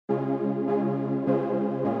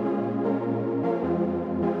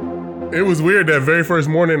It was weird that very first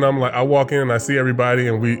morning. I walk in and I see everybody,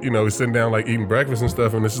 and we're sitting down like eating breakfast and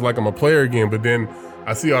stuff, and it's just like I'm a player again. But then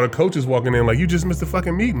I see all the coaches walking in like, you just missed the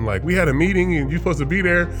fucking meeting. Like, we had a meeting and you're supposed to be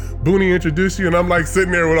there. Booney introduced you, and I'm like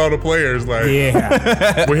sitting there with all the players. Like,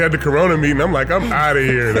 yeah. We had the Corona meeting. I'm like, I'm out of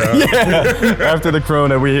here now. Yeah. After the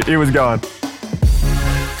Corona, it was gone.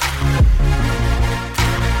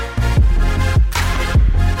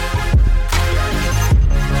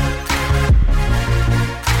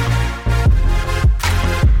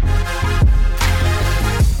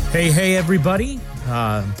 Hey, everybody.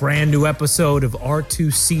 Brand new episode of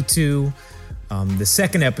R2C2, the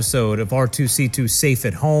second episode of R2C2 Safe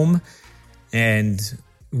at Home. And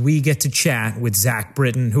we get to chat with Zach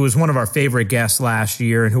Britton, who was one of our favorite guests last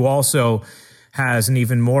year and who also has an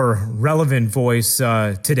even more relevant voice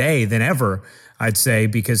today than ever, I'd say,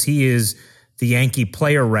 because he is the Yankee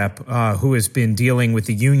player rep who has been dealing with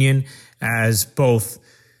the union as both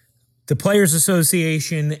the Players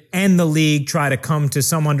Association and the league try to come to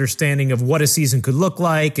some understanding of what a season could look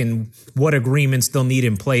like and what agreements they'll need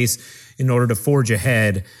in place in order to forge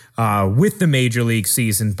ahead with the Major League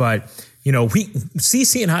season. But,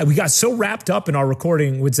 CC and I, we got so wrapped up in our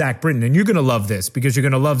recording with Zach Britton, and you're going to love this because you're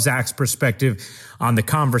going to love Zach's perspective on the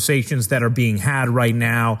conversations that are being had right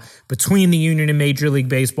now between the union and Major League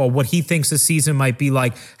Baseball, what he thinks the season might be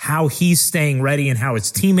like, how he's staying ready and how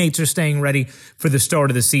his teammates are staying ready for the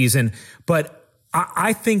start of the season. But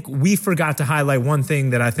I think we forgot to highlight one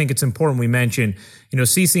thing that I think it's important we mention.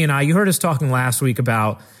 CC and I, you heard us talking last week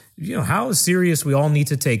about how serious we all need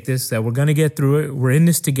to take this, that we're going to get through it. We're in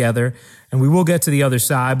this together, and we will get to the other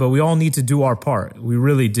side, but we all need to do our part. We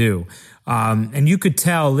really do. And you could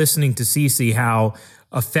tell listening to CeCe how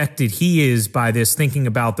affected he is by this, thinking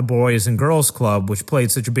about the Boys and Girls Club, which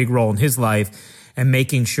played such a big role in his life, and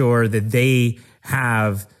making sure that they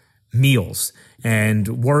have meals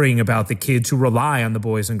and worrying about the kids who rely on the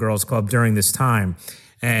Boys and Girls Club during this time.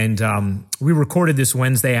 And we recorded this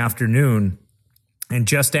Wednesday afternoon. And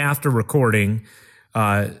just after recording,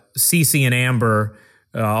 CeCe and Amber,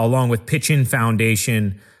 along with Pitch In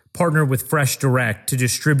Foundation, partnered with Fresh Direct to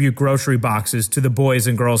distribute grocery boxes to the Boys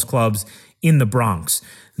and Girls Clubs in the Bronx.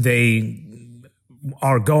 They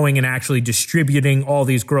are going and actually distributing all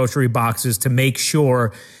these grocery boxes to make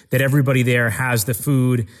sure that everybody there has the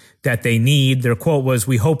food that they need. Their quote was,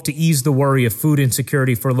 "We hope to ease the worry of food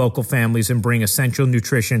insecurity for local families and bring essential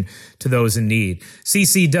nutrition to those in need."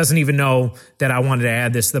 CC doesn't even know that I wanted to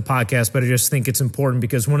add this to the podcast, but I just think it's important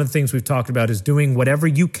because one of the things we've talked about is doing whatever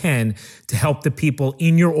you can to help the people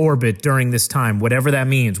in your orbit during this time, whatever that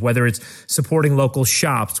means, whether it's supporting local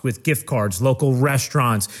shops with gift cards, local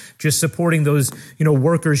restaurants, just supporting those,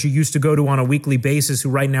 workers you used to go to on a weekly basis who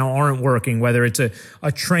right now aren't working, whether it's a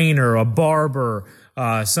trainer, a barber,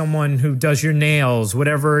 someone who does your nails,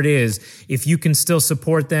 whatever it is. If you can still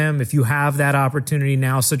support them, if you have that opportunity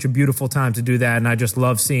now, such a beautiful time to do that. And I just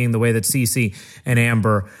love seeing the way that CeCe and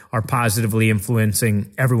Amber are positively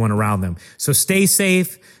influencing everyone around them. So stay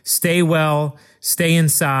safe, stay well, stay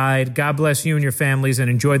inside. God bless you and your families, and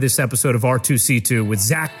enjoy this episode of R2C2 with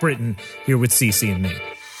Zach Britton here with CeCe and me.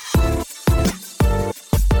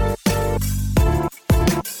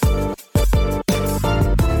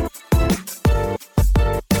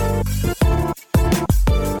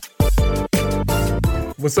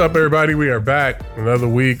 What's up, everybody? We are back. Another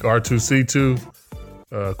week,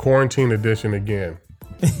 R2C2, quarantine edition again.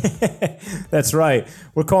 That's right.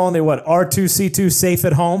 We're calling it, R2C2 Safe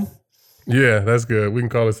at Home? Yeah, that's good. We can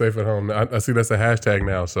call it Safe at Home. I see that's a hashtag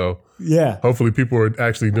now, so yeah. Hopefully people are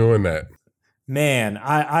actually doing that. Man,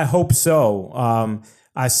 I hope so.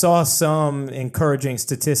 I saw some encouraging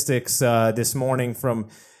statistics this morning from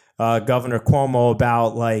Governor Cuomo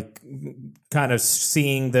about kind of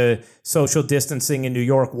seeing the social distancing in New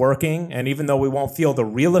York working. And even though we won't feel the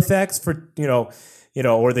real effects for,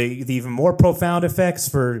 or the even more profound effects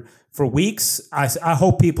for weeks, I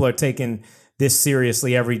hope people are taking this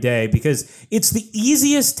seriously every day because it's the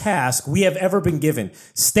easiest task we have ever been given.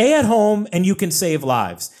 Stay at home and you can save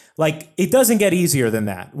lives. It doesn't get easier than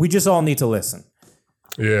that. We just all need to listen.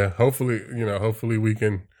 Yeah. Hopefully we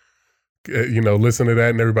can, listen to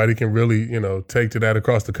that and everybody can really, take to that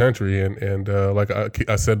across the country. And like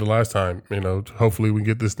I said the last time, hopefully we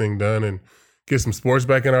get this thing done and get some sports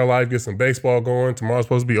back in our life, get some baseball going. Tomorrow's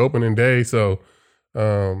supposed to be opening day. So,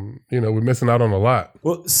 we're missing out on a lot.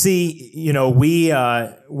 Well, see,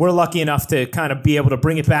 we're lucky enough to kind of be able to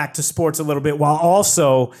bring it back to sports a little bit while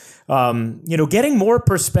also, getting more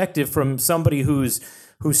perspective from somebody who's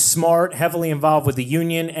smart, heavily involved with the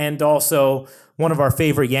union, and also one of our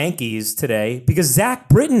favorite Yankees today, because Zach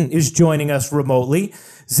Britton is joining us remotely.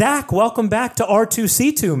 Zach, welcome back to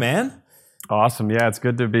R2C2, man. Awesome. Yeah, it's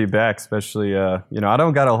good to be back, especially, I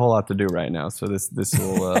don't got a whole lot to do right now, so this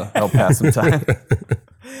will help pass some time.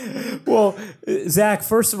 Well, Zach,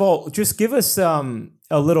 first of all, just give us a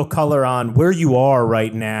little color on where you are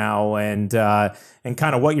right now and kind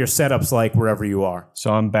of what your setup's like wherever you are.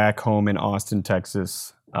 So I'm back home in Austin,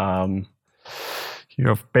 Texas.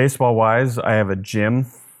 Baseball-wise, I have a gym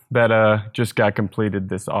that just got completed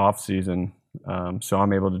this off season, so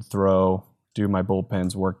I'm able to do my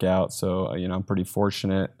bullpens, work out. So I'm pretty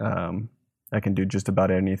fortunate. I can do just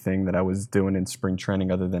about anything that I was doing in spring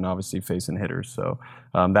training, other than obviously facing hitters. So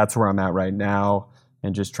that's where I'm at right now,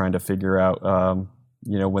 and just trying to figure out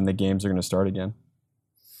when the games are going to start again.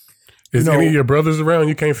 Is any of your brothers around?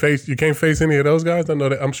 You can't face any of those guys? I know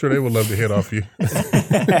that. I'm sure they would love to hit off you.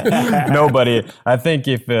 Nobody. I think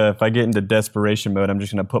if I get into desperation mode, I'm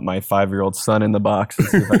just going to put my 5-year-old son in the box and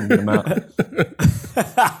see if I can get him out.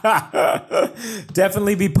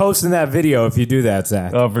 Definitely be posting that video if you do that,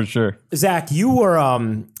 Zach. Oh, for sure. Zach, you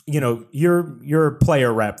were you're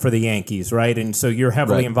player rep for the Yankees, right? And so you're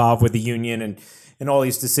heavily involved with the union and all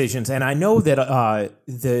these decisions. And I know that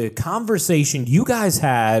the conversation you guys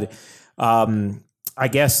had, I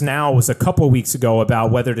guess now it was a couple of weeks ago,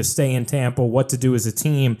 about whether to stay in Tampa, what to do as a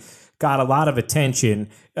team, got a lot of attention.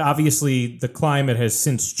 Obviously, the climate has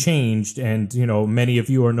since changed, and many of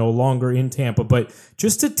you are no longer in Tampa. But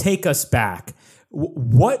just to take us back,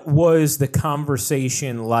 what was the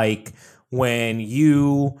conversation like when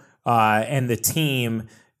you and the team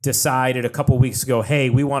decided a couple weeks ago, hey,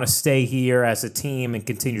 we want to stay here as a team and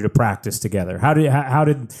continue to practice together? How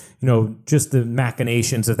did just the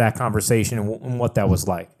machinations of that conversation and what that was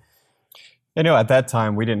like? At that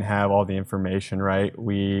time, we didn't have all the information, right?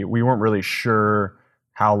 We weren't really sure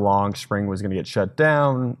how long spring was going to get shut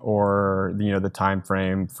down, or the time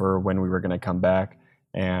frame for when we were going to come back.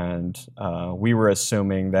 And we were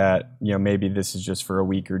assuming that maybe this is just for a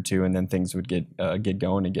week or two, and then things would get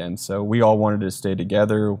going again. So we all wanted to stay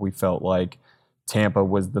together. We felt like Tampa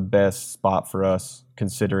was the best spot for us,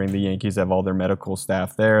 considering the Yankees have all their medical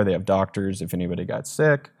staff there. They have doctors if anybody got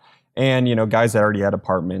sick, and guys that already had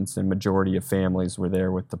apartments, and majority of families were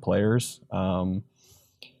there with the players. And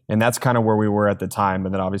that's kind of where we were at the time.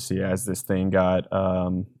 And then obviously, as this thing got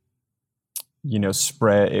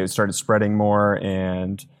spread, it started spreading more,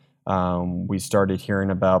 and we started hearing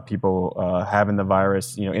about people having the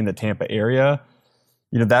virus, in the Tampa area.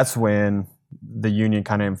 That's when the union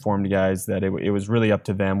kind of informed guys that it was really up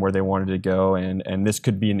to them where they wanted to go, and this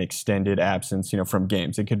could be an extended absence, from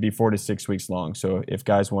games. It could be 4 to 6 weeks long. So if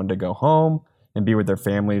guys wanted to go home and be with their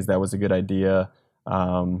families, that was a good idea,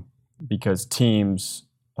 because teams,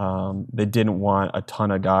 they didn't want a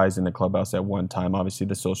ton of guys in the clubhouse at one time. Obviously,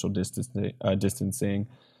 the social distancing,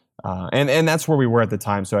 and that's where we were at the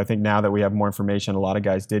time. So I think now that we have more information, a lot of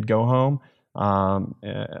guys did go home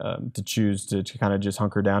to choose to kind of just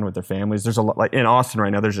hunker down with their families. There's a lot, like in Austin right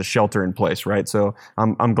now, there's a shelter in place, right? So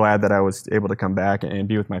I'm glad that I was able to come back and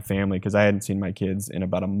be with my family, because I hadn't seen my kids in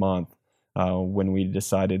about a month when we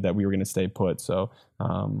decided that we were going to stay put. So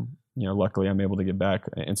luckily I'm able to get back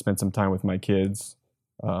and spend some time with my kids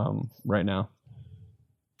right now.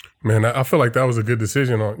 Man, I feel like that was a good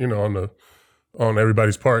decision on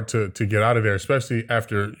everybody's part to get out of there, especially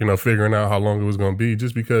after figuring out how long it was going to be.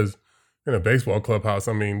 Just because in a baseball clubhouse,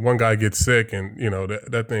 I mean, one guy gets sick, and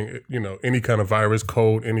that thing, any kind of virus,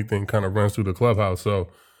 cold, anything kind of runs through the clubhouse. So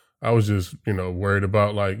I was just worried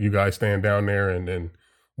about like you guys staying down there, and then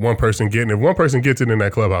if one person gets it in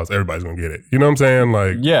that clubhouse, everybody's gonna get it. You know what I'm saying?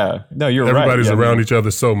 Like, yeah, no, you're right. Everybody's around each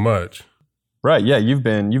other so much. Right. Yeah. You've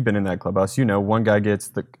been in that clubhouse. One guy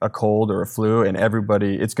gets a cold or a flu, and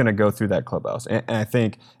it's going to go through that clubhouse. And I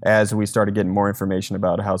think as we started getting more information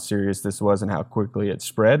about how serious this was and how quickly it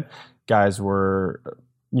spread, guys wanted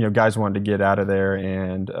to get out of there,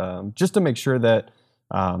 and just to make sure that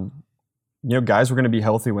guys were going to be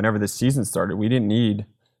healthy whenever this season started. We didn't need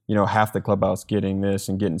half the clubhouse getting this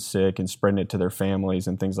and getting sick and spreading it to their families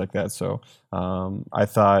and things like that. So I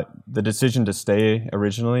thought the decision to stay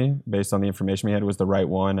originally, based on the information we had, was the right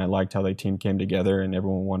one. I liked how the team came together and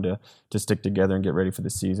everyone wanted to stick together and get ready for the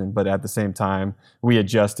season. But at the same time, we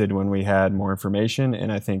adjusted when we had more information,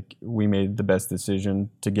 and I think we made the best decision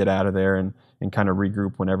to get out of there and kind of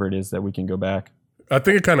regroup whenever it is that we can go back. I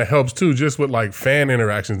think it kind of helps too, just with like fan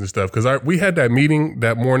interactions and stuff, because we had that meeting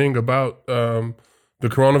that morning about the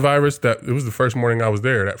coronavirus. That it was the first morning I was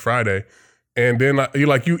there, that Friday. And then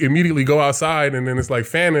you immediately go outside, and then it's like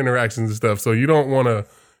fan interactions and stuff. So you don't want to,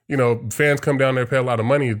 fans come down there, pay a lot of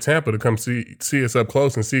money in Tampa to come see us up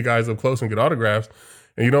close and see guys up close and get autographs.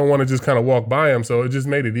 And you don't want to just kind of walk by them. So it just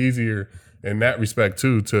made it easier in that respect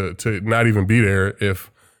too, to not even be there if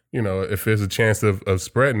if there's a chance of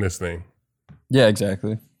spreading this thing. Yeah,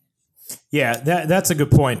 exactly. Yeah, that's a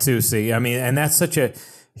good point too. See, I mean, and that's such a,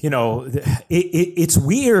 it's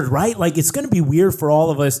weird, right? Like it's going to be weird for all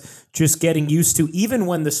of us just getting used to, even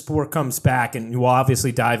when the sport comes back, and we'll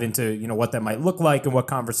obviously dive into, what that might look like and what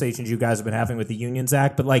conversations you guys have been having with the unions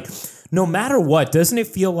act. But like, no matter what, doesn't it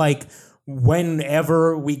feel like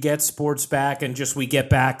whenever we get sports back and just we get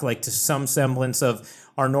back like to some semblance of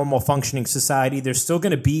our normal functioning society, there's still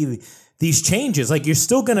going to be these changes? Like you're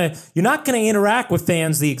not going to interact with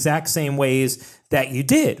fans the exact same ways that you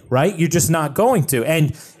did, right? You're just not going to.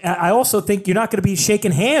 And I also think you're not going to be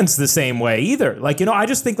shaking hands the same way either. Like, I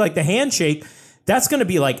just think like the handshake, that's going to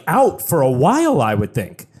be like out for a while, I would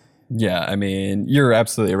think. Yeah, I mean, you're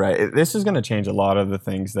absolutely right. This is going to change a lot of the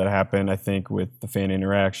things that happen, I think, with the fan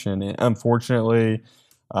interaction. And unfortunately,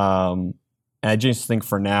 I just think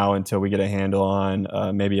for now, until we get a handle on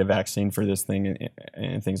maybe a vaccine for this thing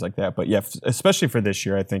and things like that. But yeah, especially for this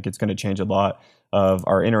year, I think it's going to change a lot of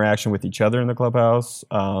our interaction with each other in the clubhouse.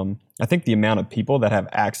 I think the amount of people that have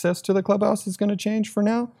access to the clubhouse is going to change for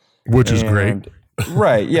now. Which is great.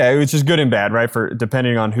 Right. Yeah. Which is good and bad, right? For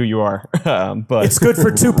depending on who you are. But it's good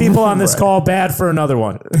for two people on this call, bad for another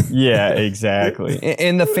one. Yeah, exactly.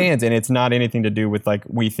 And the fans, and it's not anything to do with like,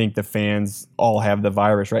 we think the fans all have the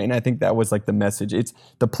virus, right? And I think that was like the message. It's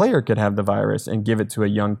the player could have the virus and give it to a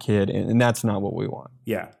young kid. And that's not what we want.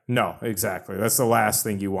 Yeah, no, exactly. That's the last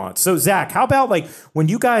thing you want. So Zach, how about like when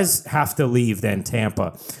you guys have to leave then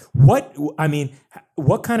Tampa, what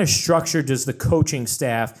kind of structure does the coaching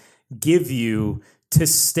staff give you to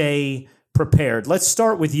stay prepared? Let's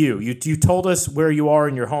start with you. You told us where you are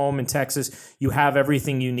in your home in Texas. You have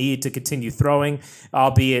everything you need to continue throwing,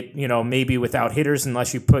 albeit, maybe without hitters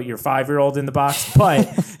unless you put your 5-year-old in the box. But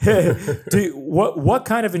what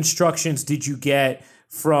kind of instructions did you get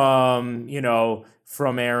from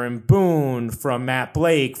Aaron Boone, from Matt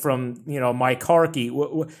Blake, from, Mike Harkey?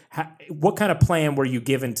 What kind of plan were you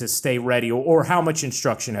given to stay ready, or how much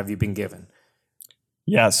instruction have you been given?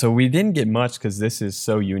 Yeah, so we didn't get much because this is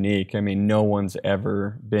so unique. I mean, no one's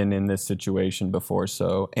ever been in this situation before.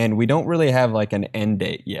 And we don't really have like an end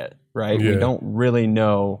date yet, right? Yeah. We don't really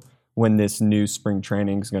know when this new spring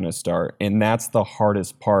training is going to start. And that's the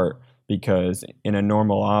hardest part, because in a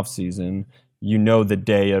normal off season, the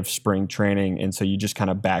day of spring training. And so you just kind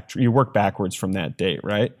of you work backwards from that date,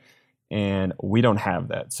 right? And we don't have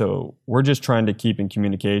that. So we're just trying to keep in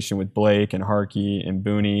communication with Blake and Harkey and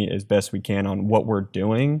Booney as best we can on what we're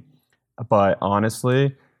doing. But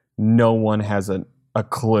honestly, no one has a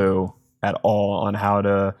clue at all on how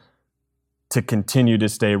to continue to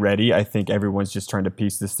stay ready. I think everyone's just trying to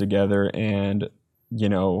piece this together, and,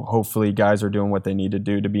 hopefully guys are doing what they need to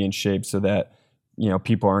do to be in shape so that,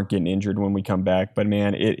 people aren't getting injured when we come back. But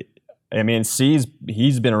man,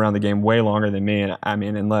 he's been around the game way longer than me, and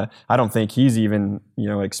I don't think he's even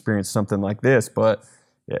experienced something like this. But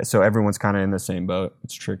yeah, so everyone's kind of in the same boat.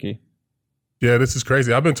 It's tricky. Yeah, this is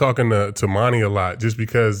crazy. I've been talking to Monty a lot just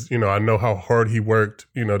because I know how hard he worked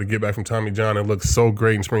to get back from Tommy John and look so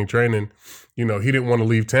great in spring training. He didn't want to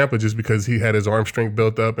leave Tampa just because he had his arm strength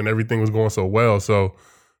built up and everything was going so well. So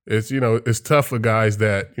it's it's tough for guys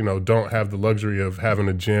that don't have the luxury of having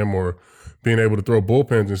a gym or being able to throw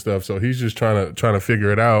bullpens and stuff. So he's just trying to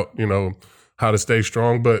figure it out, how to stay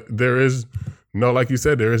strong. But there is like you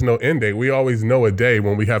said, there is no end date. We always know a day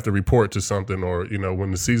when we have to report to something, or,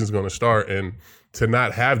 when the season's going to start. And to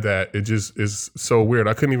not have that, it just is so weird.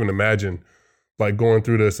 I couldn't even imagine like going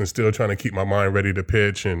through this and still trying to keep my mind ready to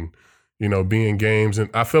pitch and, be in games. And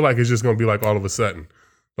I feel like it's just going to be like all of a sudden,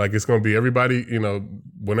 like it's going to be everybody,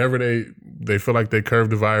 whenever they feel like they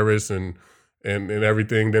curved the virus and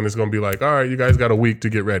everything, then it's gonna be like, all right, you guys got a week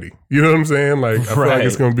to get ready. You know what I'm saying? Like, I feel like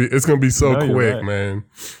it's gonna be so quick, right, man.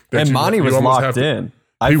 And Monty was locked in.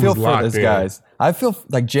 I feel for those guys. I feel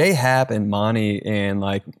like Jay Happ and Monty and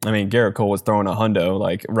Garrett Cole was throwing a hundo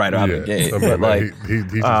like right out of the gate. But like he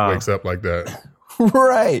just wakes up like that,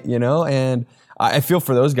 right? And I feel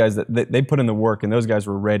for those guys that they put in the work, and those guys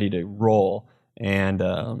were ready to roll. And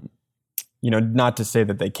not to say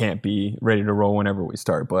that they can't be ready to roll whenever we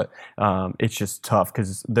start, but it's just tough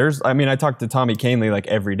because I talk to Tommy Canley like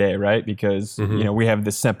every day, right? Because, we have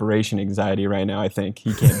this separation anxiety right now. I think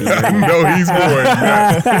he can't be here. No, he's going.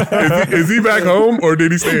 Is he back home, or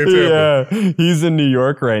did he stay in Tampa? Yeah, he's in New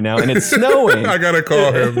York right now, and it's snowing. I got to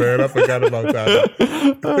call him, man. I forgot about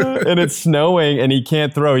that. And it's snowing, and he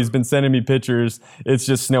can't throw. He's been sending me pictures. It's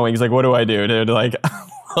just snowing. He's like, what do I do, dude? Like...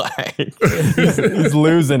 he's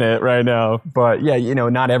losing it right now. But yeah,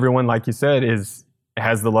 not everyone, like you said,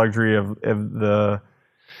 has the luxury of the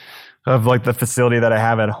of like the facility that I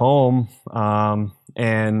have at home.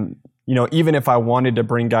 And even if I wanted to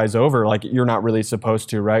bring guys over, like you're not really supposed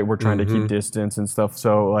to, right? We're trying to keep distance and stuff.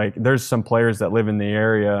 So like there's some players that live in the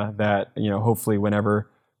area that, hopefully whenever,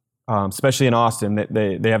 especially in Austin, that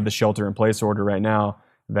they have the shelter in place order right now,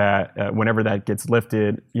 that whenever that gets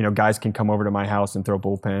lifted, guys can come over to my house and throw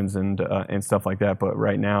bullpens and stuff like that. But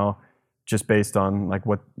right now, just based on like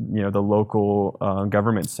what the local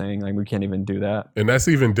government's saying, like we can't even do that. And that's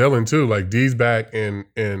even Dylan too. Like D's back and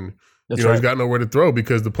That's he's got nowhere to throw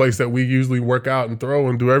because the place that we usually work out and throw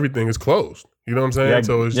and do everything is closed. You know what I'm saying? Yeah,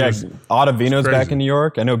 So it's just Ottavino's crazy. back in New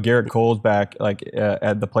York. I know Garrett Cole's back, like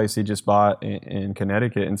at the place he just bought in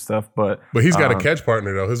Connecticut and stuff. But he's got a catch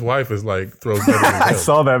partner though. His wife is like throws better than him. I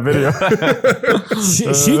saw that video.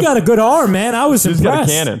 She got a good arm, man. I was She's impressed. got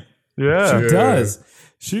a cannon. Yeah. She does.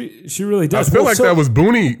 She really does. I feel like that was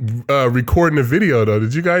Booney recording the video though.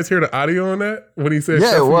 Did you guys hear the audio on that when he said?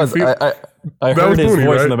 Yeah, it was. I heard was his Booney,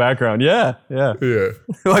 voice right? in the background. Yeah. Yeah.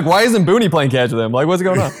 Like, why isn't Booney playing catch with him? Like, what's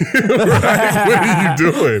going on? Right? What are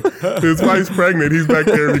you doing? His wife's pregnant. He's back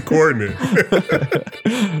there recording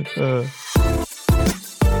it.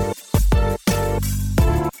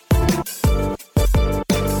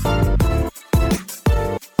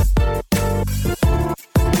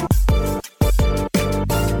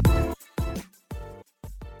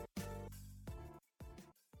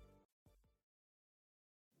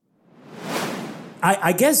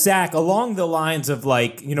 I guess, Zach, along the lines of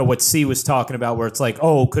like, what C was talking about, where it's like,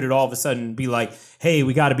 oh, could it all of a sudden be like, hey,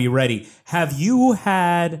 we got to be ready? Have you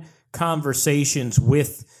had conversations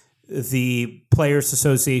with the Players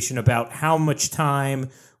Association about how much time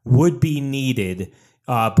would be needed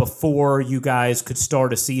before you guys could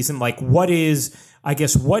start a season? Like, what is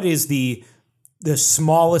the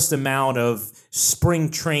smallest amount of spring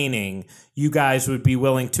training you guys would be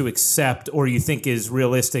willing to accept or you think is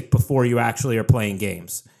realistic before you actually are playing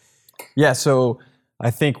games? Yeah, so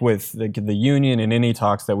I think with the union and any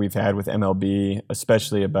talks that we've had with MLB,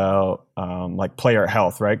 especially about like player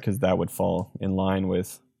health, right? Because that would fall in line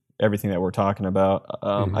with everything that we're talking about.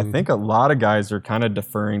 I think a lot of guys are kind of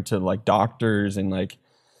deferring to like doctors and like,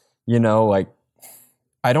 like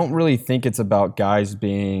I don't really think it's about guys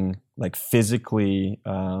being like physically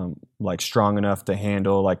like strong enough to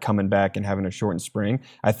handle like coming back and having a shortened spring.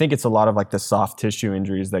 I think it's a lot of like the soft tissue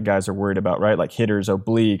injuries that guys are worried about, right? Like hitters,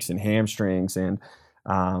 obliques and hamstrings. And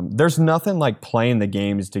there's nothing like playing the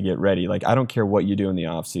games to get ready. Like I don't care what you do in the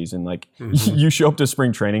off season. Like you show up to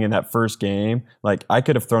spring training in that first game, like I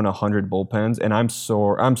could have thrown 100 bullpens and I'm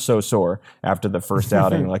so sore after the first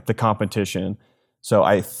outing, like the competition. So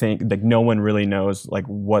I think like no one really knows like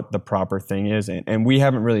what the proper thing is, and we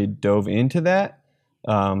haven't really dove into that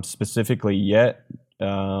specifically yet.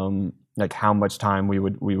 Like how much time we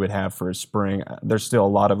would have for a spring. There's still a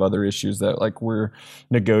lot of other issues that like we're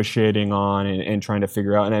negotiating on and trying to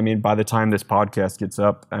figure out. And I mean, by the time this podcast gets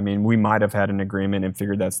up, I mean we might have had an agreement and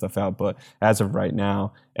figured that stuff out. But as of right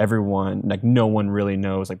now, no one really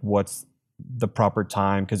knows like what's the proper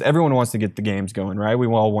time because everyone wants to get the games going, right? We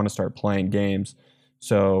all want to start playing games.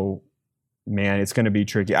 So, man, it's going to be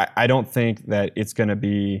tricky. I don't think that it's going to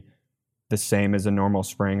be the same as a normal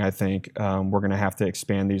spring. I think we're going to have to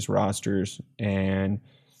expand these rosters and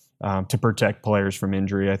to protect players from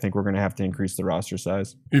injury. I think we're going to have to increase the roster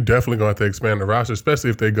size. You're definitely going to have to expand the roster, especially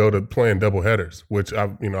if they go to playing double headers, which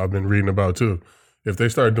I've been reading about too. If they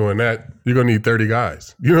start doing that, you're going to need 30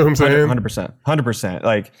 guys. You know what I'm saying? 100%.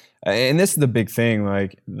 Like, and this is the big thing.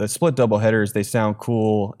 Like the split double headers, they sound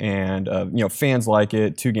cool, and fans like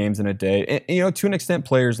it. 2 games in a day, and, to an extent,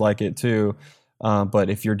 players like it too.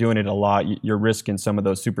 But if you're doing it a lot, you're risking some of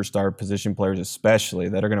those superstar position players, especially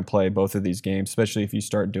that are going to play both of these games. Especially if you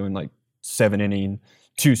start doing like 7-inning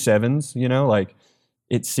 2 sevens. Like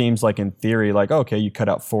it seems like in theory, like okay, you cut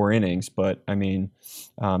out 4 innings, but I mean.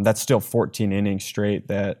 That's still 14 innings straight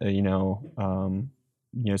that,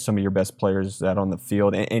 some of your best players out on the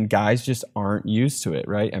field and guys just aren't used to it,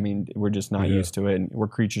 right? I mean, we're just not used to it and we're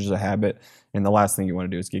creatures of habit. And the last thing you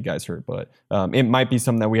want to do is get guys hurt. But it might be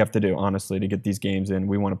something that we have to do, honestly, to get these games in.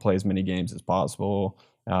 We want to play as many games as possible.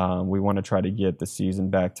 We want to try to get the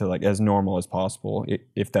season back to like as normal as possible,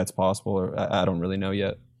 if that's possible. Or I don't really know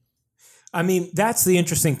yet. I mean, that's the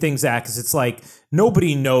interesting thing, Zach, is it's like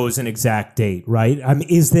nobody knows an exact date, right? I mean,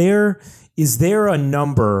 is there a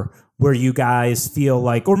number where you guys feel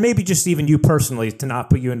like, or maybe just even you personally, to not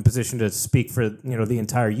put you in a position to speak for the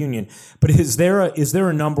entire union, but is there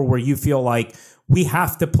a number where you feel like we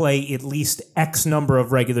have to play at least X number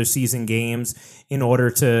of regular season games in order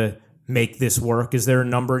to make this work? Is there a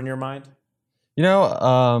number in your mind?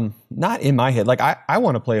 Not in my head. Like I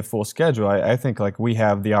want to play a full schedule. I think like we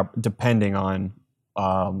have depending on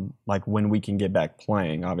like when we can get back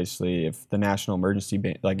playing. Obviously, if the national emergency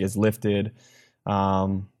is lifted,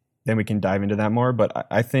 then we can dive into that more. But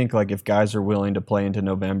I think like if guys are willing to play into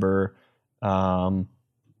November,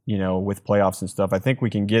 with playoffs and stuff, I think we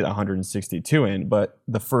can get 162 in. But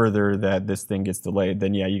the further that this thing gets delayed,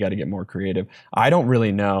 then yeah, you got to get more creative. I don't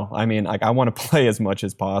really know. I mean, like I want to play as much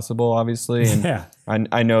as possible, obviously, and Yeah.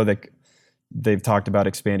 I know that they've talked about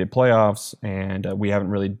expanded playoffs, and we haven't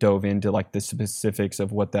really dove into like the specifics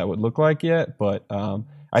of what that would look like yet. But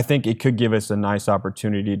I think it could give us a nice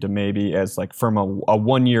opportunity to maybe, as like from a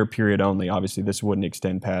 1 year period only. Obviously, this wouldn't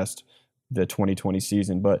extend past the 2020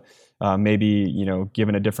 season, but maybe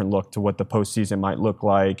giving a different look to what the postseason might look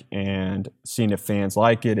like, and seeing if fans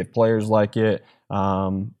like it, if players like it,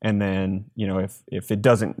 and then if it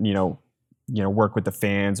doesn't work with the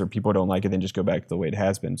fans or people don't like it, then just go back to the way it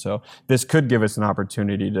has been. So this could give us an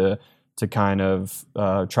opportunity to kind of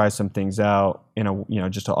try some things out in a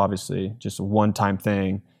just a one-time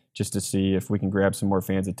thing, just to see if we can grab some more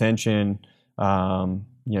fans' attention.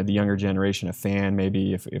 The younger generation of fan,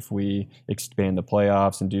 maybe if we expand the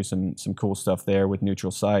playoffs and do some cool stuff there with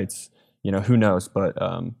neutral sites, who knows? But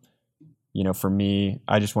for me,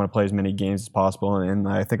 I just want to play as many games as possible, and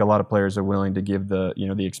I think a lot of players are willing to give the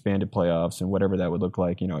the expanded playoffs and whatever that would look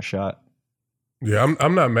like, a shot. Yeah,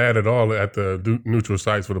 I'm not mad at all at the neutral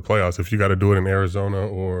sites for the playoffs. If you got to do it in Arizona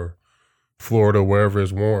or Florida, wherever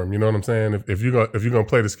it's warm, you know what I'm saying? If you're gonna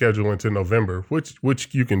play the schedule into November,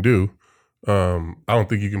 which you can do. I don't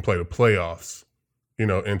think you can play the playoffs,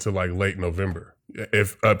 into like late November.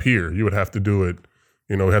 If up here, you would have to do it,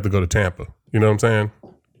 we have to go to Tampa. You know what I'm saying?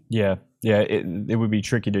 Yeah. It would be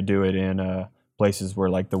tricky to do it in places where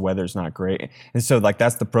like the weather's not great, and so like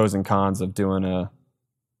that's the pros and cons of doing a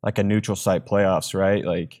neutral site playoffs, right?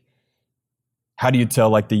 Like, how do you tell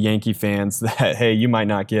like the Yankee fans that hey, you might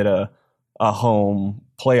not get a home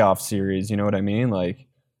playoff series? You know what I mean? Like,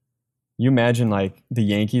 you imagine like the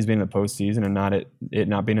Yankees being in the postseason and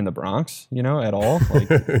not being in the Bronx, at all. Like,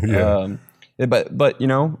 yeah. But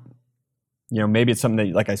maybe it's something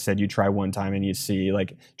that, like I said, you try one time and you see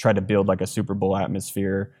like try to build like a Super Bowl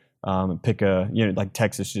atmosphere. Pick like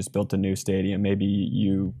Texas just built a new stadium. Maybe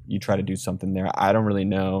you try to do something there. I don't really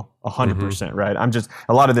know 100%, right?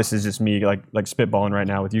 A lot of this is just me like spitballing right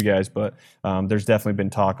now with you guys, but there's definitely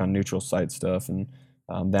been talk on neutral site stuff, and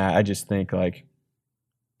that I just think like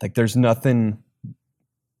there's nothing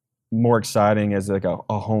more exciting as like a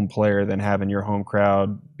home player than having your home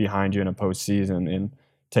crowd behind you in a postseason and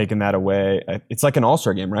taking that away. It's like an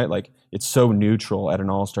all-star game, right? Like it's so neutral at an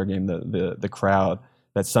all-star game, the crowd,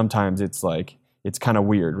 that sometimes it's like it's kind of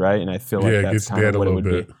weird, right? And I feel like that's kind of what it would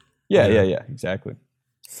be. Yeah, exactly.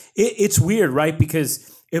 It's weird, right?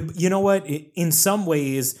 Because in some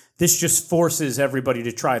ways, this just forces everybody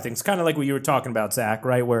to try things. Kind of like what you were talking about, Zach,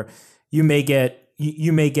 right? Where you may get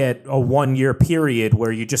a 1 year period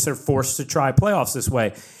where you just are forced to try playoffs this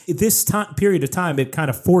way. This period of time, it kind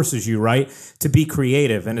of forces you, right, to be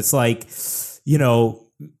creative. And it's like,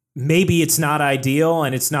 maybe it's not ideal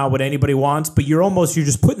and it's not what anybody wants, but you're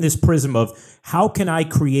just putting this prism of how can I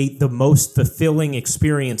create the most fulfilling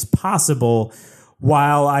experience possible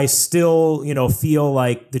while I still, feel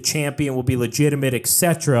like the champion will be legitimate,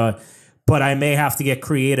 etc. But I may have to get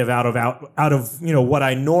creative out of what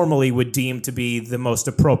I normally would deem to be the most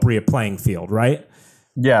appropriate playing field, right?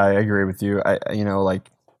 Yeah, I agree with you.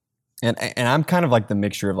 And I'm kind of like the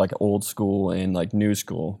mixture of like old school and like new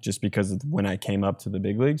school, just because of when I came up to the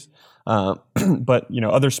big leagues. But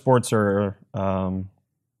other sports are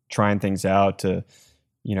trying things out to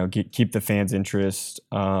keep the fans' interest,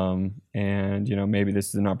 and maybe this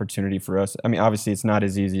is an opportunity for us. I mean, obviously, it's not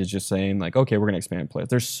as easy as just saying like, okay, we're going to expand playoffs.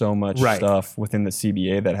 There's so much stuff within the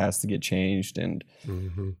CBA that has to get changed, and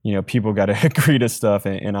people got to agree to stuff.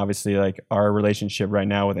 And obviously, like our relationship right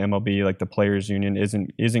now with MLB, like the players' union,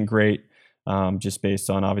 isn't great, just based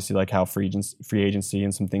on obviously like how free agency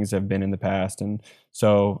and some things have been in the past, and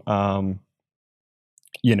so.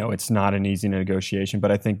 It's not an easy negotiation,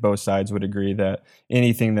 but I think both sides would agree that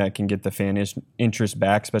anything that can get the fan interest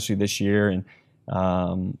back, especially this year, and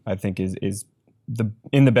I think is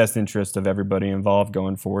in the best interest of everybody involved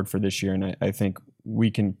going forward for this year. And I think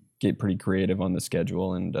we can get pretty creative on the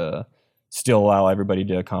schedule and still allow everybody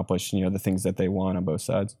to accomplish the things that they want on both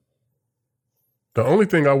sides. The only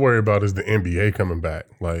thing I worry about is the NBA coming back.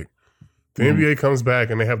 Like, the NBA comes back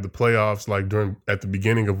and they have the playoffs like at the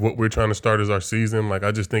beginning of what we're trying to start as our season. Like,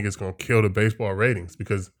 I just think it's going to kill the baseball ratings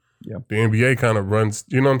because the NBA kind of runs,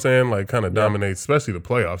 you know what I'm saying? Like, kind of dominates, especially the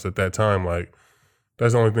playoffs at that time. Like,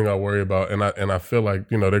 That's the only thing I worry about. And I feel like,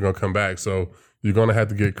 they're going to come back. So you're going to have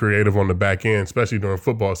to get creative on the back end, especially during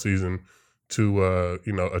football season, to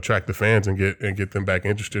attract the fans and get them back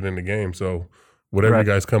interested in the game. So whatever you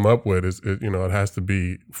guys come up with it has to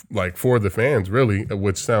be like for the fans, really,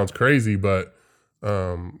 which sounds crazy, but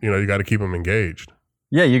you got to keep them engaged.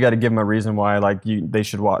 Yeah, you got to give them a reason why they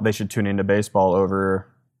should tune into baseball over,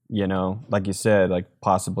 like you said, like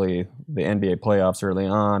possibly the NBA playoffs early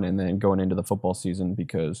on and then going into the football season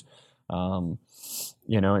because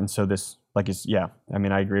and so this I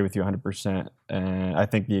mean, I agree with you 100%. And I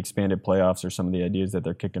think the expanded playoffs are some of the ideas that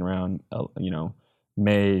they're kicking around,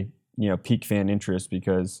 may, pique fan interest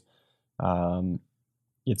because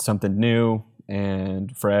it's something new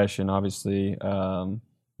and fresh. And obviously,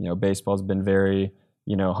 baseball's been very,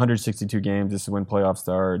 162 games, this is when playoff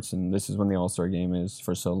starts, and this is when the All-Star game is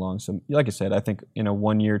for so long. So like I said, I think in a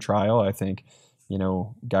 1-year trial, I think,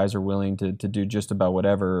 guys are willing to do just about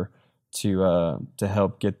whatever to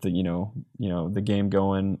help get the the game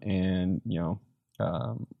going, and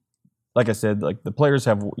like I said, like the players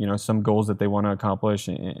have some goals that they want to accomplish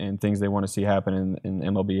and things they want to see happen, and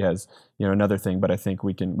MLB has another thing, but I think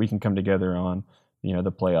we can come together on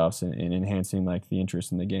the playoffs and enhancing like the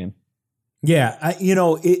interest in the game. Yeah,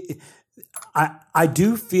 I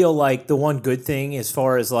do feel like the one good thing as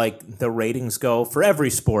far as like the ratings go for every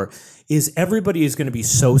sport is everybody is going to be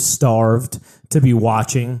so starved to be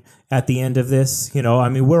watching at the end of this. I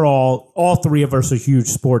mean, we're all three of us are huge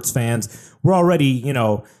sports fans. We're already,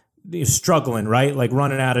 struggling, right? Like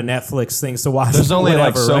running out of Netflix things to watch. There's only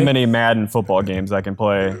whatever, like so right? many Madden football games I can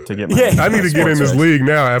play to get my I need to get in this league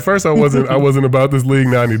now. At first I wasn't about this league.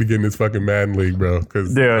 Now I need to get in this fucking Madden league, bro.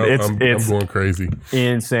 Because I'm going crazy.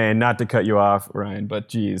 Insane. Not to cut you off, Ryan, but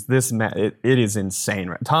geez, it is insane.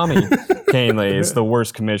 Right? Tommy Kahnle is the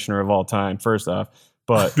worst commissioner of all time, first off.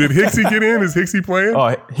 But did Hicksy get in? Is Hicksy playing?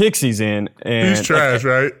 Oh, Hicksy's in. And he's trash,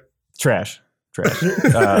 right? Trash.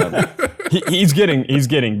 He's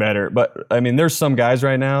getting better, but I mean, there's some guys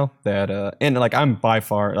right now that, and like I'm by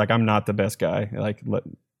far, like I'm not the best guy. Like let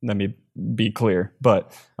me be clear,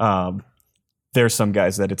 but there's some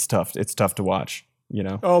guys that it's tough to watch.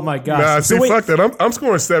 Oh my gosh! Nah, see, fuck that. I'm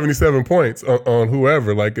scoring 77 points on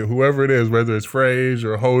whoever, like whoever it is, whether it's Fraze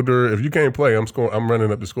or Holder. If you can't play, I'm running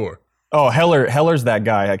up the score. Oh, Heller's that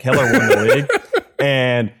guy. Like Heller won the league.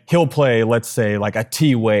 And he'll play, let's say, like a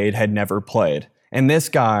T. Wade had never played. And this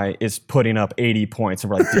guy is putting up 80 points.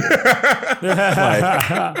 And we're like, dude,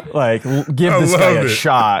 like give this guy a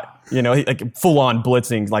shot. Like full-on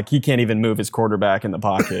blitzing. Like he can't even move his quarterback in the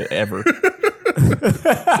pocket ever.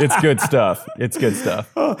 It's good stuff.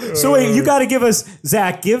 So wait, you got to give us,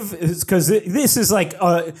 Zach, because this is like,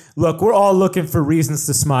 look, we're all looking for reasons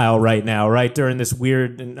to smile right now, right? During this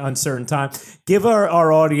weird and uncertain time. Give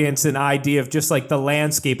our audience an idea of just like the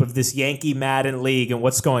landscape of this Yankee Madden League and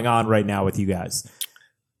what's going on right now with you guys.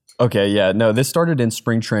 Okay, yeah. No, this started in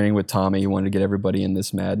spring training with Tommy. He wanted to get everybody in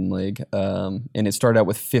this Madden League. And it started out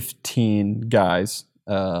with 15 guys.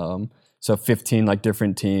 So 15 like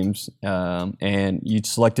different teams, and you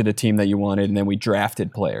selected a team that you wanted, and then we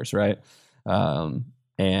drafted players, right?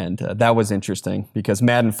 And that was interesting because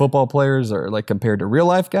Madden football players are like compared to real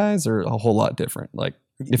life guys are a whole lot different. Like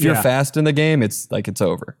if you're fast in the game, it's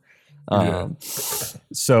over.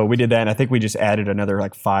 So we did that, and I think we just added another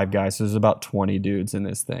like 5 guys. So there's about 20 dudes in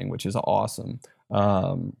this thing, which is awesome.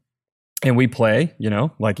 And we play,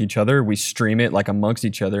 like each other. We stream it like amongst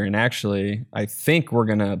each other. And actually, I think we're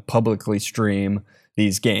going to publicly stream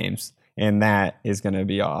these games. And that is going to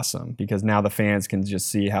be awesome because now the fans can just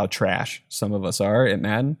see how trash some of us are at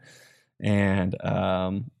Madden. And,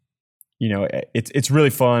 it's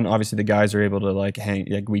really fun. Obviously, the guys are able to like hang,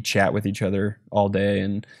 like we chat with each other all day.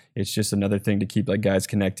 And it's just another thing to keep like guys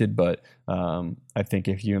connected. But I think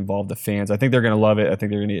if you involve the fans, I think they're going to love it. I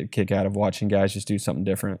think they're going to get a kick out of watching guys just do something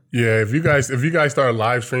different. Yeah, if you guys start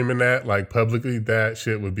live streaming that like publicly, that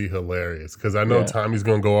shit would be hilarious. Because I know Tommy's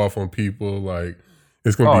going to go off on people. Like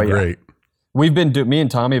it's going to be great. We've been me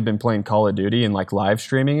and Tommy have been playing Call of Duty and like live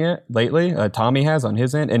streaming it lately. Tommy has on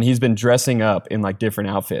his end, and he's been dressing up in like different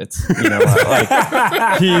outfits. Like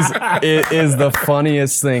it is the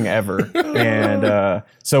funniest thing ever. And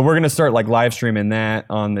so we're gonna start like live streaming that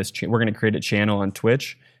on this. We're gonna create a channel on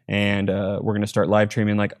Twitch, and we're gonna start live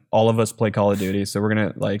streaming like all of us play Call of Duty. So we're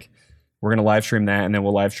gonna live stream that, and then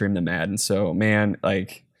we'll live stream the Madden. So man,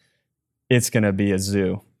 like it's gonna be a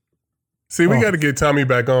zoo. See, we got to get Tommy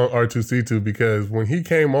back on R2C2 because when he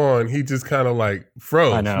came on, he just kind of like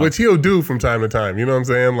froze, which he'll do from time to time. You know what I'm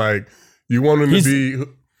saying? Like you want him to be who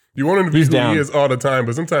he is all the time,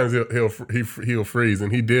 but sometimes he'll freeze,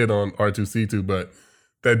 and he did on R2C2. But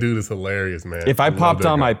That dude is hilarious, man. If I love popped that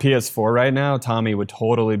on guy. my PS4 right now, Tommy would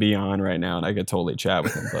totally be on right now, and I could totally chat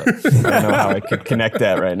with him. But I don't know how I could connect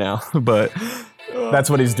that right now. But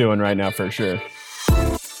that's what he's doing right now for sure.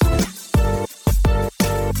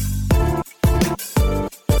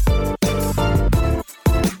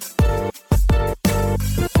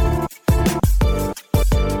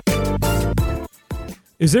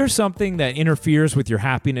 Is there something that interferes with your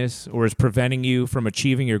happiness or is preventing you from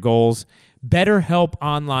achieving your goals? BetterHelp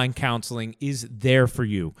Online Counseling is there for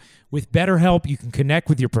you. With BetterHelp, you can connect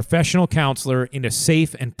with your professional counselor in a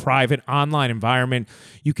safe and private online environment.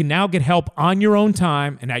 You can now get help on your own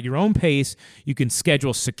time and at your own pace. You can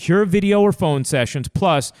schedule secure video or phone sessions,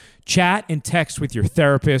 plus chat and text with your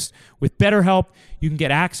therapist. With BetterHelp, you can get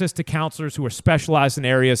access to counselors who are specialized in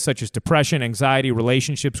areas such as depression, anxiety,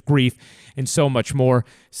 relationships, grief, and so much more.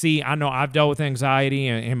 See, I know I've dealt with anxiety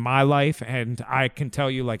in my life, and I can tell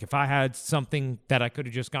you, like, if I had something that I could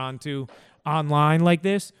have just gone to online like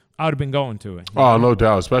this, I would have been going to it. Oh, no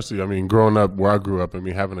doubt. Especially, I mean, growing up where I grew up, I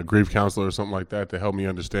mean, having a grief counselor or something like that to help me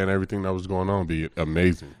understand everything that was going on would be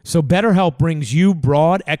amazing. So BetterHelp brings you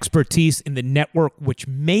broad expertise in the network, which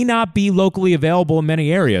may not be locally available in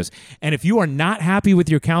many areas. And if you are not happy with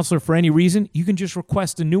your counselor for any reason, you can just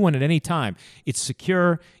request a new one at any time. It's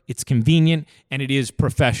secure, it's convenient, and it is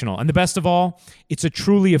professional. And the best of all, it's a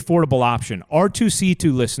truly affordable option.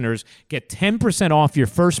 R2C2 listeners get 10% off your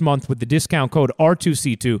first month with the discount code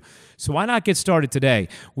R2C2. So why not get started today?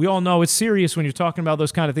 We all know it's serious when you're talking about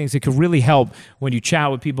those kind of things. It could really help when you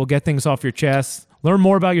chat with people, get things off your chest, learn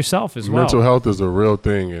more about yourself as well. Mental health is a real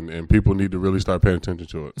thing, and people need to really start paying attention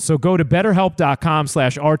to it. So go to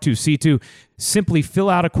betterhelp.com/R2C2. Simply fill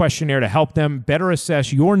out a questionnaire to help them better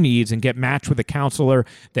assess your needs and get matched with a counselor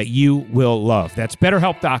that you will love. That's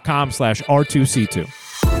betterhelp.com/R2C2.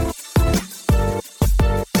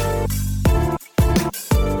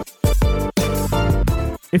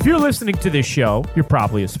 If you're listening to this show, you're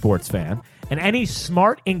probably a sports fan. And any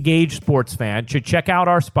smart, engaged sports fan should check out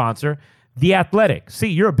our sponsor, The Athletic. See,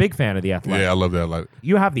 you're a big fan of The Athletic. Yeah, I love The Athletic.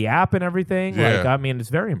 You have the app and everything. Yeah. Like, I mean, it's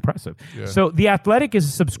very impressive. Yeah. So The Athletic is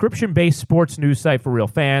a subscription-based sports news site for real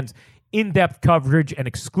fans, in-depth coverage, and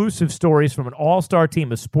exclusive stories from an all-star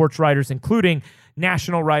team of sports writers, including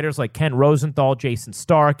national writers like Ken Rosenthal, Jason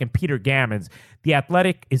Stark, and Peter Gammons. The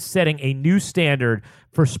Athletic is setting a new standard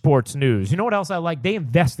for sports news. You know what else I like? They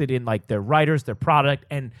invested in like their writers, their product,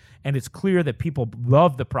 and it's clear that people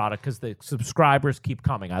love the product because the subscribers keep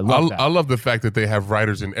coming. I love that. I love the fact that they have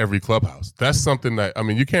writers in every clubhouse. That's something that, I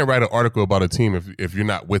mean, you can't write an article about a team if you're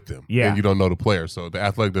not with them and you don't know the player. So The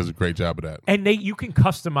Athletic does a great job of that. And you can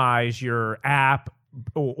customize your app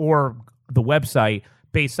or the website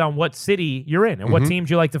based on what city you're in and what teams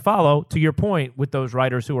you like to follow, to your point, with those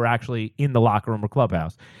writers who are actually in the locker room or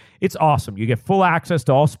clubhouse. It's awesome. You get full access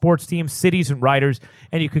to all sports teams, cities, and writers,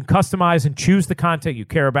 and you can customize and choose the content you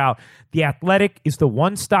care about. The Athletic is the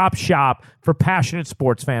one-stop shop for passionate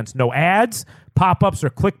sports fans. No ads, pop-ups,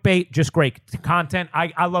 or clickbait, just great content.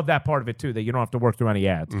 I love that part of it, too, that you don't have to work through any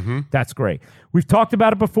ads. That's great. We've talked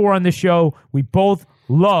about it before on this show. We both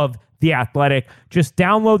love The Athletic. Just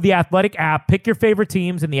download The Athletic app, pick your favorite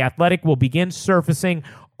teams, and The Athletic will begin surfacing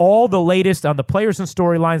all the latest on the players and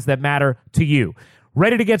storylines that matter to you.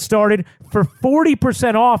 Ready to get started? For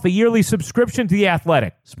 40% off a yearly subscription to The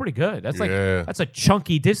Athletic. It's pretty good. That's that's a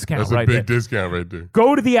chunky discount. That's right a big there. discount right there.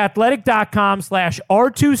 Go to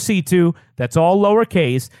theathletic.com/R2C2. That's all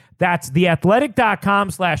lowercase. That's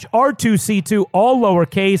theathletic.com/R2C2, all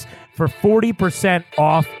lowercase, for 40%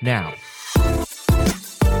 off now.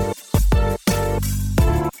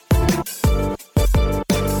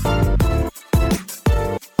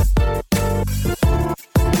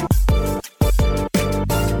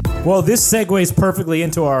 Well, this segues perfectly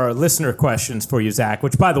into our listener questions for you, Zach,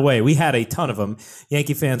 which, by the way, we had a ton of them.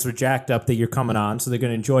 Yankee fans were jacked up that you're coming on, so they're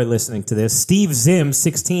going to enjoy listening to this. Steve Zim,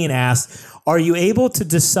 16, asked, are you able to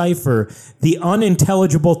decipher the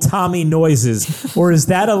unintelligible Tommy noises, or is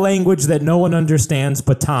that a language that no one understands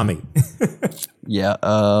but Tommy? Yeah.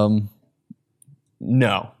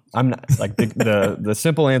 No, I'm not. Like the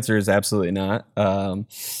simple answer is absolutely not.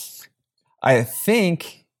 I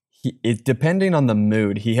think depending on the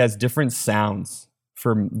mood, he has different sounds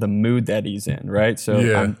for the mood that he's in, right? So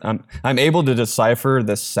Yeah. I'm able to decipher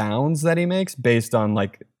the sounds that he makes based on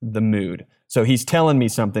like the mood. So he's telling me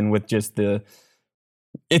something with just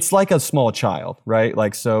it's like a small child, right?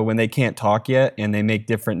 Like, so when they can't talk yet and they make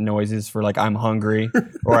different noises for like, I'm hungry,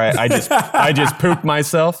 or I just pooped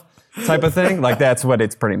myself. type of thing. Like that's what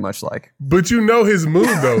it's pretty much like. But you know his mood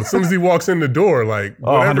though. As soon as he walks in the door, like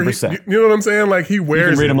whatever, 100%. You know what I'm saying? Like he wears.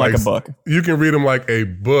 You can read him like a book. You can read him like a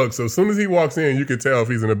book. So as soon as he walks in, you can tell if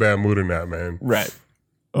he's in a bad mood or not, man. Right.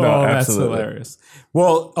 No, that's hilarious.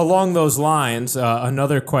 Well, along those lines,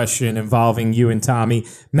 another question involving you and Tommy.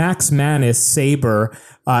 Max Manis Saber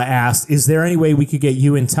asked, is there any way we could get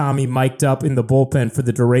you and Tommy mic'd up in the bullpen for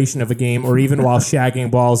the duration of a game or even while shagging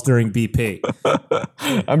balls during BP?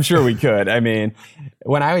 I'm sure we could. I mean,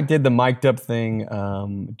 when I did the mic'd up thing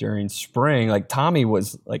during spring, like Tommy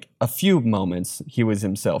was like a few moments he was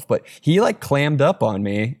himself, but he like clammed up on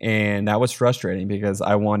me, and that was frustrating because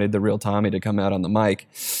I wanted the real Tommy to come out on the mic.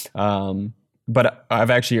 But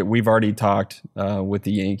we've already talked with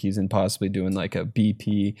the Yankees and possibly doing like a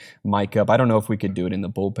BP mic up. I don't know if we could do it in the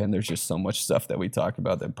bullpen. There's just so much stuff that we talk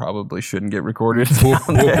about that probably shouldn't get recorded.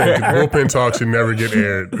 Bullpen talk should never get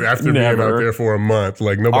aired after being out there for a month.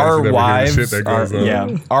 Like nobody should ever hear the shit that goes on.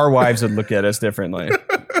 Yeah, our wives would look at us differently.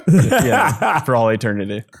 For all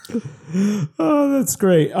eternity. Oh, that's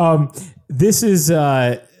great. This is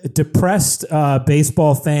depressed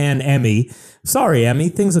baseball fan Emmy. Sorry, Emmy.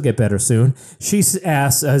 Things will get better soon. She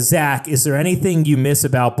asks, Zach, is there anything you miss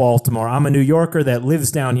about Baltimore? I'm a New Yorker that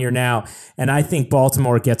lives down here now, and I think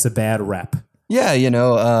Baltimore gets a bad rep. Yeah,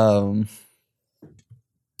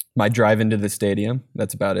 my drive into the stadium.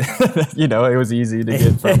 That's about it. It was easy to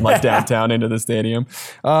get from like downtown into the stadium.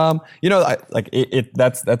 That's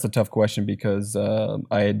a tough question because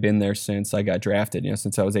I had been there since I got drafted,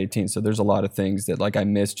 since I was 18. So there's a lot of things that like I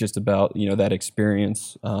missed just about, that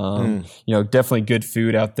experience. Definitely good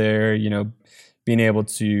food out there, being able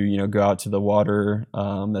to, go out to the water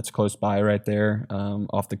that's close by right there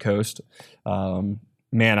off the coast.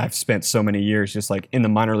 Man, I've spent so many years just like in the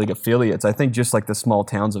minor league affiliates. I think just like the small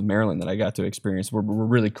towns of Maryland that I got to experience were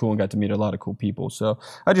really cool and got to meet a lot of cool people. So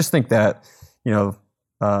I just think that,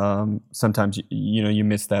 sometimes, you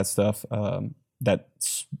miss that stuff.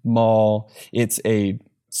 It's a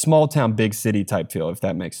small town, big city type feel, if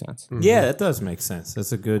that makes sense. Mm-hmm. Yeah, that does make sense.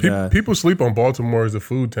 That's a good. People sleep on Baltimore as a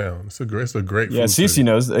food town. It's a great food. Yeah, Cece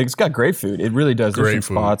knows it's got great food. It really does. There's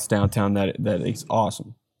some spots downtown that is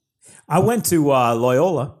awesome. I went to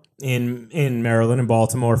Loyola in Maryland and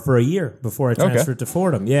Baltimore for a year before I transferred to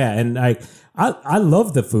Fordham. Yeah, and I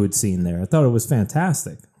love the food scene there. I thought it was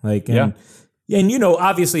fantastic. And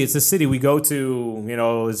obviously it's a city we go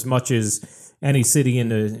to, as much as any city in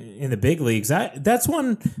the big leagues. That's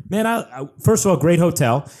one, man. First of all, great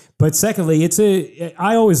hotel, but secondly,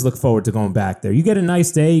 I always look forward to going back there. You get a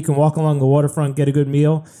nice day, you can walk along the waterfront, get a good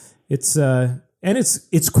meal. And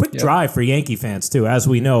it's quick drive for Yankee fans too, as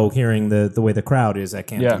we know, hearing the way the crowd is at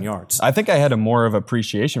Camden Yards. I think I had a more of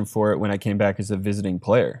appreciation for it when I came back as a visiting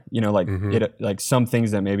player. Some things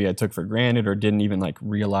that maybe I took for granted or didn't even like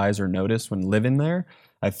realize or notice when living there.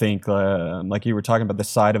 I think, like you were talking about the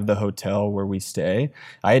side of the hotel where we stay,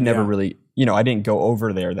 I had never really, I didn't go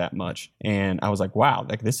over there that much. And I was like, wow,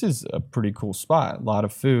 like this is a pretty cool spot. A lot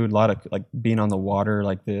of food, a lot of like being on the water,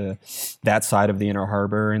 like that side of the Inner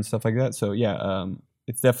Harbor and stuff like that. So yeah,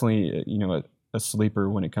 it's definitely, a sleeper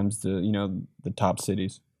when it comes to, the top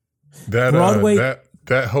cities.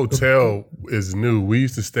 That hotel is new. We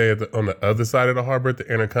used to stay on the other side of the harbor at the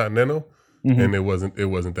Intercontinental. Mm-hmm. And it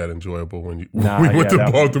wasn't that enjoyable when we went to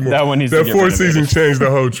Baltimore. That Four Seasons changed the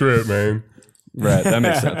whole trip, man. Right, that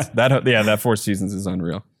makes sense. That Four Seasons is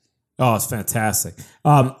unreal. Oh, it's fantastic.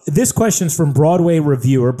 This question's from Broadway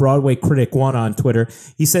Reviewer, Broadway Critic 1 on Twitter.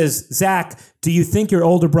 He says, Zach, do you think your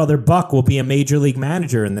older brother Buck will be a major league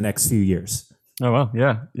manager in the next few years? Oh well,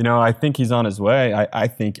 yeah. I think he's on his way. I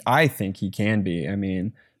think he can be. I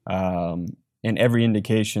mean, and every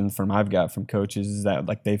indication I've got from coaches is that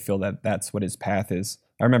like they feel that that's what his path is.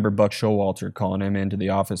 I remember Buck Showalter calling him into the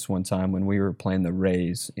office one time when we were playing the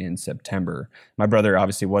Rays in September. My brother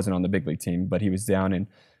obviously wasn't on the big league team, but he was down in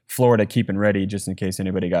Florida keeping ready just in case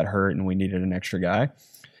anybody got hurt and we needed an extra guy.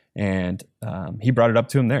 And he brought it up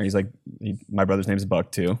to him there. He's like, my brother's name is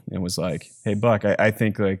Buck too, and was like, hey Buck, I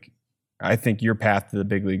think your path to the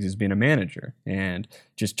big leagues is being a manager, and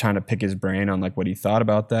just trying to pick his brain on like what he thought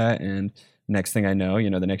about that. And next thing I know,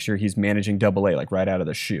 the next year he's managing Double-A, like right out of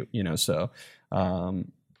the chute, So, I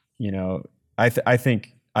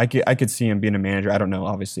think I could see him being a manager. I don't know,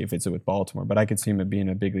 obviously, if it's with Baltimore, but I could see him being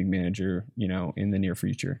a big league manager, in the near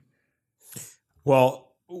future.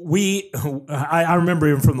 Well, I remember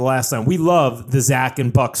even from the last time, we love the Zach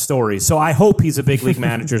and Buck stories. So I hope he's a big league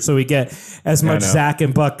manager so we get as much Zach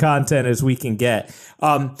and Buck content as we can get.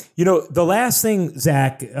 The last thing,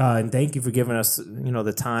 Zach, and thank you for giving us,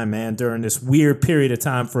 the time, man, during this weird period of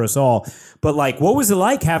time for us all. But what was it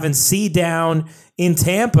like having C down in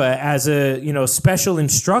Tampa as a, special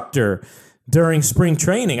instructor during spring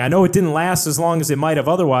training? I know it didn't last as long as it might have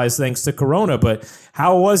otherwise thanks to Corona, but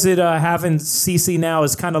how was it having CC now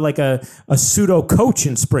as kind of like a pseudo coach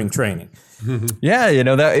in spring training? Yeah,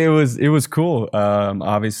 that it was cool.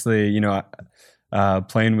 Obviously,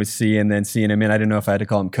 playing with C and then seeing him in, I didn't know if I had to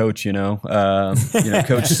call him coach,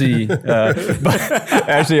 Coach C. But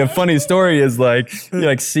actually, a funny story is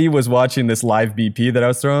C was watching this live BP that I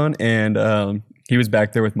was throwing, and he was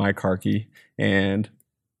back there with Mike Harkey, and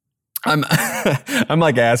I'm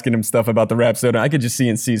asking him stuff about the Rapsodo. I could just see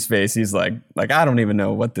in C's face. He's like I don't even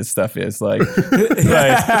know what this stuff is. Hey,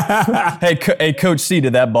 Coach C,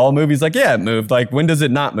 did that ball move? He's like, yeah, it moved. When does it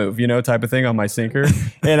not move? Type of thing on my sinker.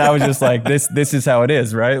 And I was just like, this is how it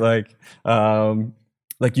is, right?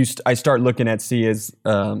 I start looking at C as,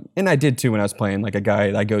 and I did too when I was playing, a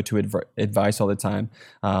guy I go to advice all the time.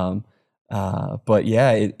 But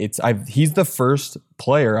yeah, he's the first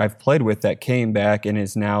player I've played with that came back and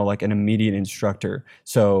is now an immediate instructor.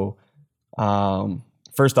 So,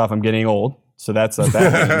 first off, I'm getting old. So that's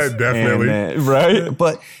definitely right.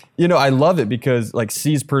 But I love it because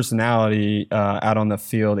C's personality out on the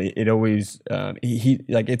field, it always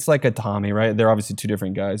it's like a Tommy, right? They're obviously two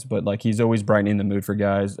different guys, but he's always brightening the mood for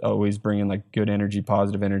guys, always bringing good energy,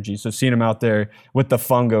 positive energy. So seeing him out there with the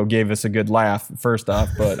fungo gave us a good laugh first off,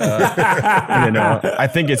 but I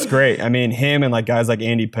think it's great. I mean, him and guys like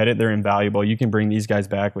Andy Pettit, they're invaluable. You can bring these guys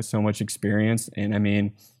back with so much experience, and I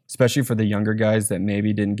mean, especially for the younger guys that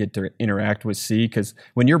maybe didn't get to interact with C, because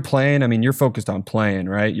when you're playing, I mean, you're focused on playing,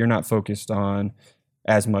 right? You're not focused on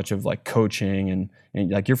as much of coaching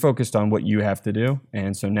and you're focused on what you have to do.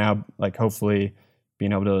 And so now, hopefully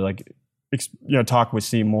being able to talk with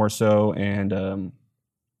C more so and,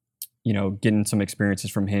 getting some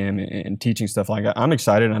experiences from him and teaching stuff like that. I'm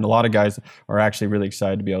excited, and a lot of guys are actually really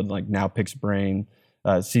excited to be able to now pick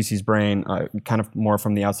CC's brain, kind of more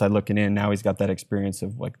from the outside looking in. Now he's got that experience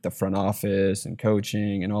of the front office and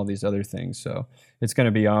coaching and all these other things. So it's going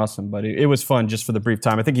to be awesome. But it was fun just for the brief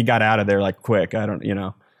time. I think he got out of there quick. I don't, he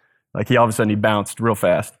all of a sudden he bounced real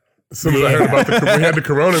fast. As soon as I heard about we had the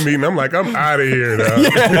Corona meeting, I'm like, I'm out of here now.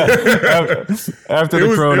 After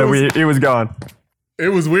the Corona, he was gone. It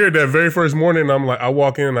was weird that very first morning. I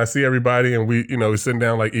walk in and I see everybody, and we, we're sitting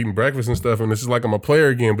down eating breakfast and stuff, and it's just I'm a player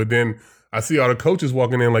again. But then I see all the coaches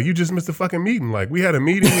walking in you just missed the fucking meeting. We had a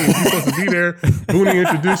meeting and you're supposed to be there. Booney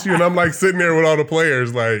introduced you, and I'm sitting there with all the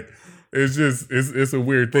players. It's just it's a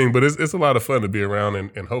weird thing, but it's a lot of fun to be around,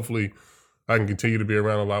 and hopefully I can continue to be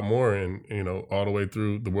around a lot more, and all the way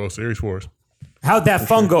through the World Series for us. How'd that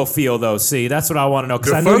fungo feel though? See, that's what I want to know,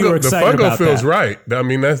 because I know you were excited about that. The fungo feels right. I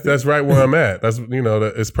mean, that's right where I'm at. That's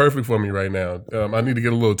it's perfect for me right now. I need to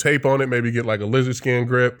get a little tape on it, maybe get a lizard skin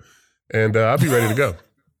grip, and I'll be ready to go.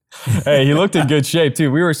 Hey, he looked in good shape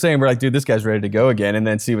too. We were saying, we're dude, this guy's ready to go again. And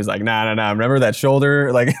then C was like, nah. Remember that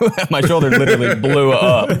shoulder? My shoulder literally blew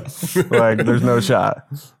up. There's no shot.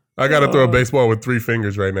 I got to throw a baseball with 3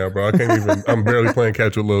 fingers right now, bro. I can't even. I'm barely playing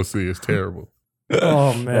catch with Lil C. It's terrible.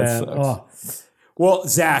 Oh man. Well,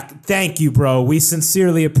 Zach, thank you, bro. We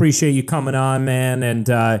sincerely appreciate you coming on, man, and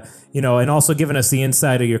and also giving us the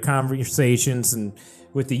insight of your conversations and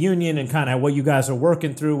with the union and kind of what you guys are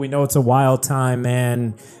working through. We know it's a wild time,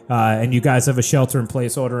 man, and you guys have a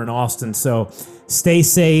shelter-in-place order in Austin. So stay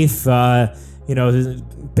safe.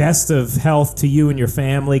 Best of health to you and your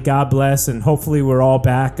family. God bless, and hopefully we're all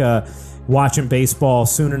back watching baseball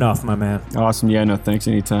soon enough, my man. Awesome. Yeah, no, thanks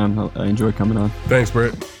anytime. I enjoy coming on. Thanks,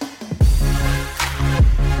 Brett.